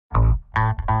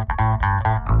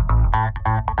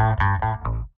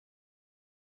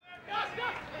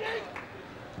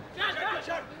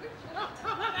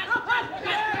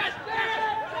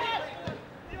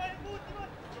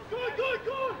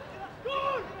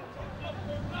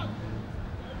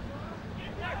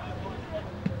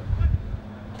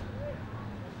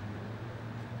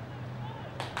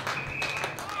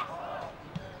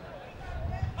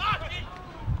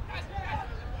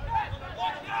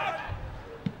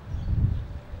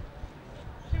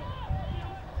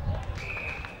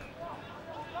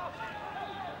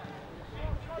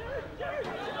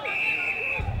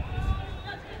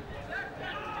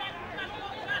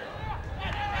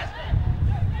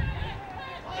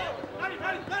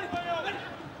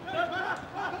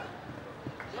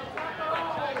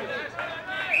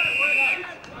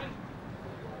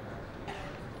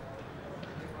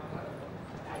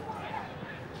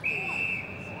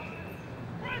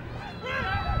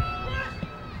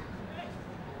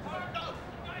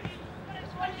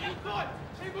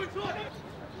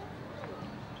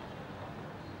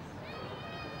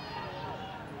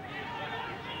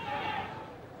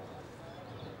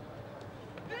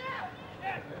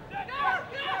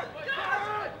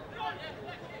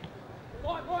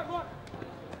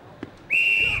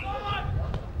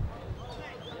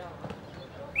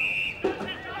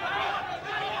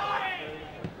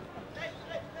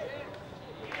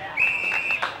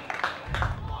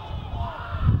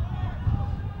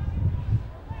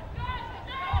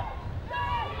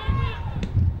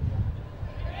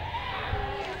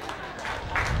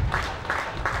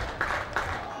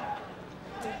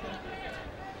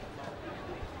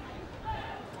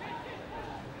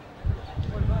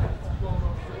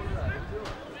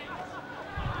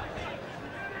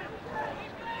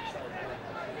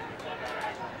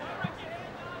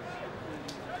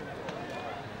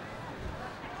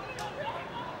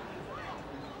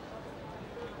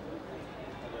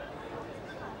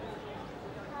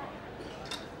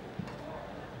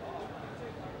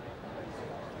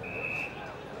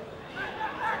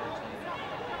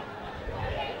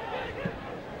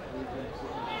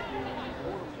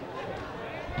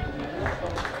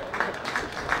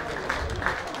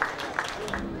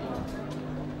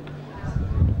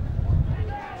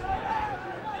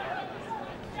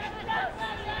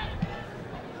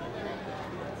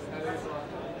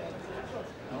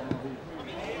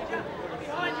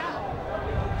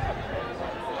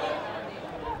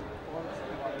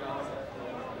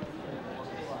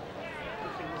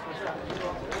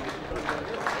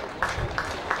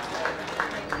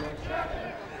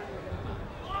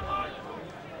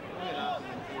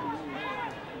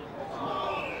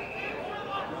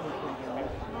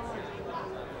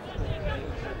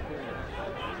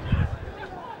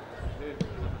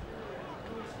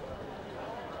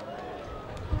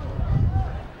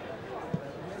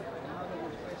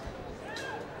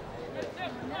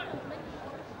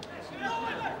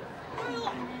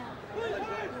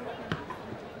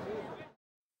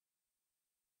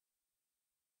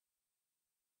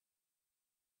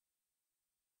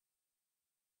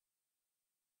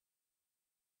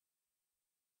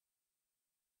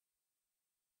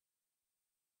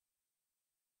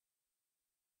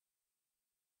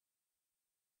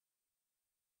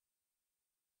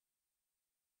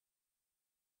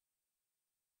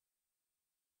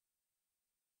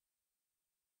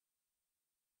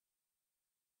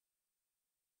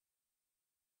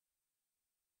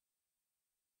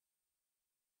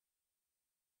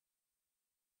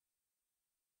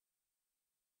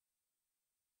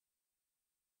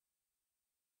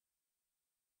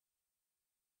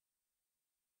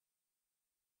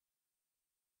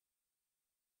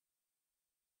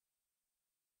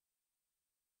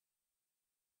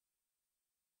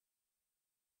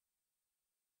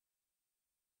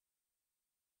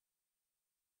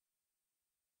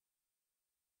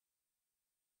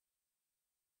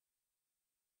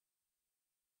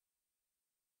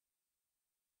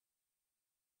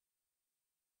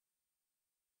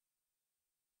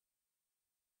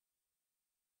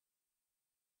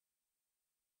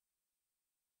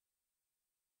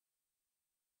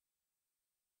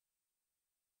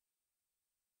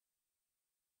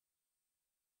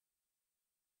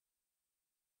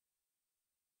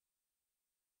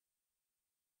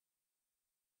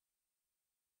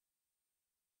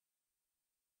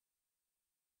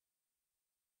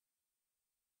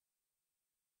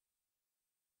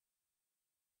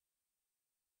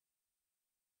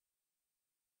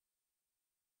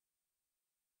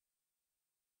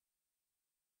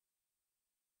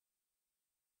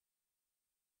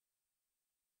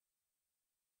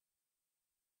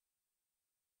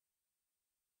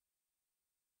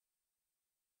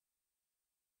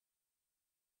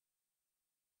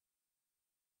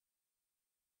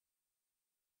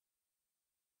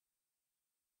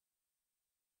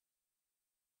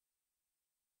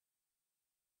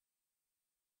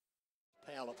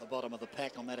Powell at the bottom of the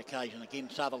pack on that occasion. Again,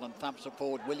 Sutherland thumps it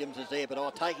forward. Williams is there,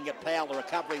 but taking it Powell. The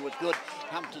recovery was good.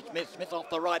 Comes to Smith. Smith off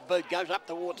the right boot. Goes up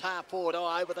towards half forward.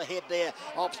 Over the head there.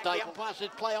 Off Staple. Passes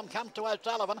play on. Comes to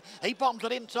O'Sullivan. He bombs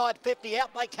it inside 50.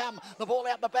 Out they come. The ball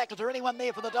out the back. Is there anyone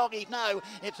there for the doggies? No.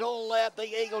 It's all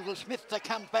the Eagles. With Smith to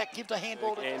come back. Gives a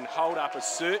handball to... And hold up a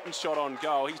certain shot on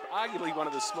goal. He's arguably one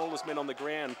of the smallest men on the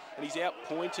ground, and he's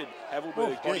out-pointed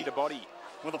Havelberg body to body.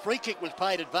 Well, the free kick was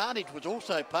paid. Advantage was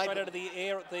also paid. Right out of the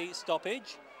air at the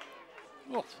stoppage.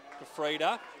 For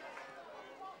Frida.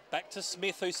 Back to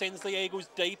Smith, who sends the Eagles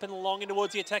deep and long in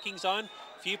towards the attacking zone.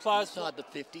 Few players... Inside the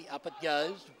 50, up it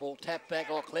goes. Ball tapped back,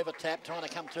 clever tap, trying to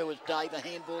come through as Day. The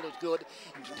handball is good.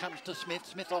 It comes to Smith.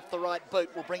 Smith off the right boot.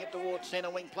 Will bring it towards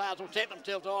centre wing. Players will set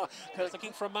themselves.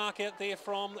 Looking for a mark out there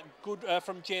from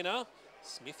Jenner.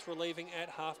 Smith relieving at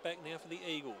halfback now for the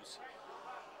Eagles.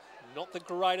 Not the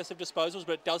greatest of disposals,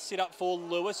 but it does set up for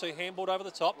Lewis, who handballed over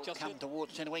the top. Just come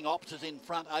towards centre wing. Ops is in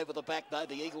front over the back, though.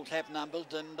 The Eagles have numbers,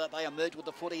 and they emerge with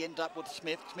the footy. Ends up with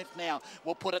Smith. Smith now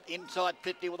will put it inside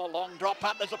 50 with a long drop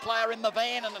punt. There's a player in the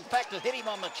van, and in fact, it hit him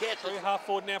on the chest. Through half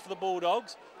forward now for the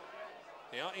Bulldogs.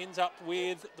 Now ends up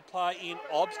with the player in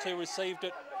Obst, who received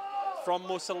it from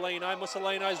Mussolino.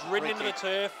 Mussolino's ridden into the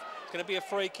turf. It's going to be a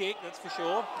free kick, that's for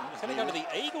sure. It's going to go to the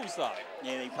Eagles, though.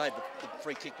 Yeah, he paid the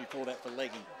free kick before that for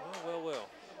legging. Well.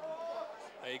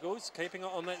 Eagles keeping it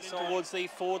on that side towards the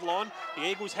forward line. The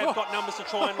Eagles have got numbers to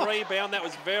try and rebound. That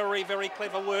was very, very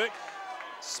clever work.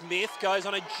 Smith goes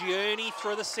on a journey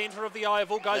through the centre of the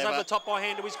oval, goes over the top by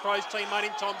hand to his Crows teammate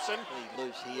in Thompson. Pretty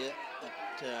loose here.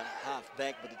 Half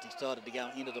back, but it decided to go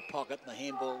into the pocket. The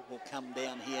handball will come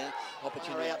down here.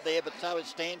 Opportunity out there, but so is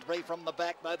Stansbury from the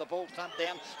back, though. The ball's thumped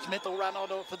down. Smith will run on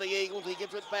it for the Eagles. He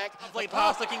gives it back. Lovely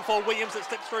pass looking for Williams that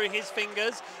slips through his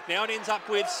fingers. Now it ends up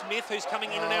with Smith, who's coming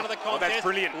in and out of the contest. That's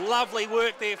brilliant. Lovely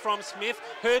work there from Smith.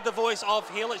 Heard the voice of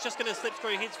Hill. It's just going to slip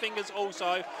through his fingers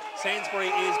also.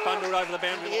 Stansbury is bundled over the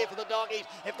boundary. Here for the doggies.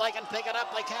 If they can pick it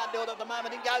up, they can't do it at the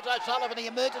moment. In goes O'Sullivan. He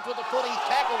emerges with the foot. He's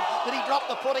tackled. Did he drop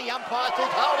the footy? Umpire says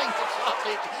holding the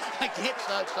sausage against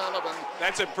O'Sullivan.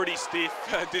 That's a pretty stiff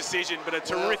decision, but a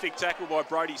terrific tackle by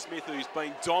Brodie Smith, who's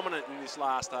been dominant in this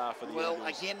last half for the Eagles.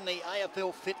 Again, the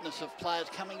AFL fitness of players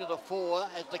coming to the fore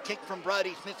as the kick from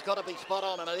Brodie Smith's got to be spot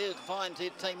on, and it is. Finds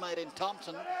his teammate in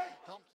Thompson.